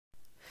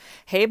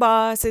Hey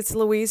boss, it's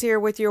Louise here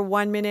with your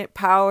 1 minute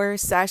power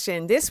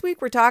session. This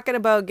week we're talking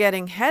about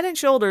getting head and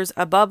shoulders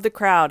above the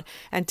crowd.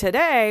 And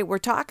today we're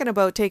talking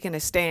about taking a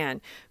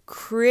stand.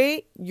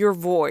 Create your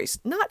voice.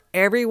 Not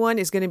everyone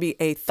is going to be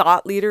a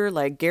thought leader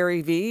like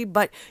Gary Vee,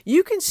 but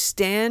you can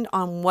stand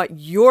on what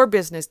your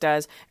business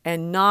does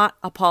and not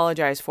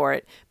apologize for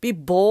it. Be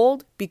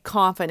bold, be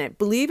confident,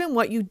 believe in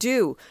what you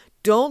do.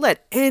 Don't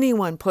let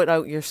anyone put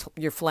out your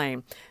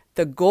flame.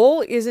 The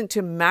goal isn't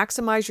to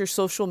maximize your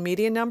social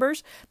media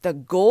numbers. The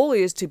goal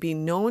is to be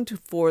known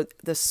for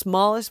the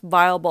smallest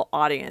viable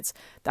audience.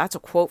 That's a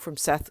quote from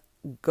Seth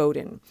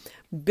Godin.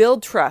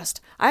 Build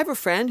trust. I have a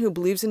friend who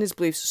believes in his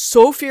beliefs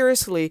so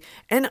fiercely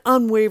and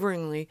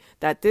unwaveringly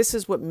that this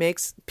is what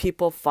makes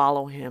people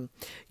follow him.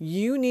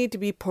 You need to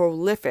be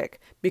prolific.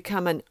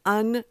 Become an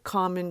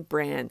uncommon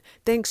brand.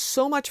 Thanks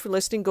so much for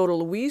listening. Go to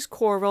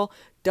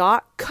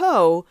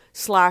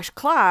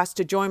louisecorville.co/class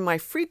to join my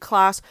free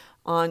class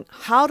on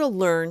how to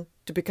learn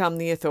to become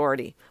the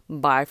authority.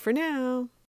 Bye for now.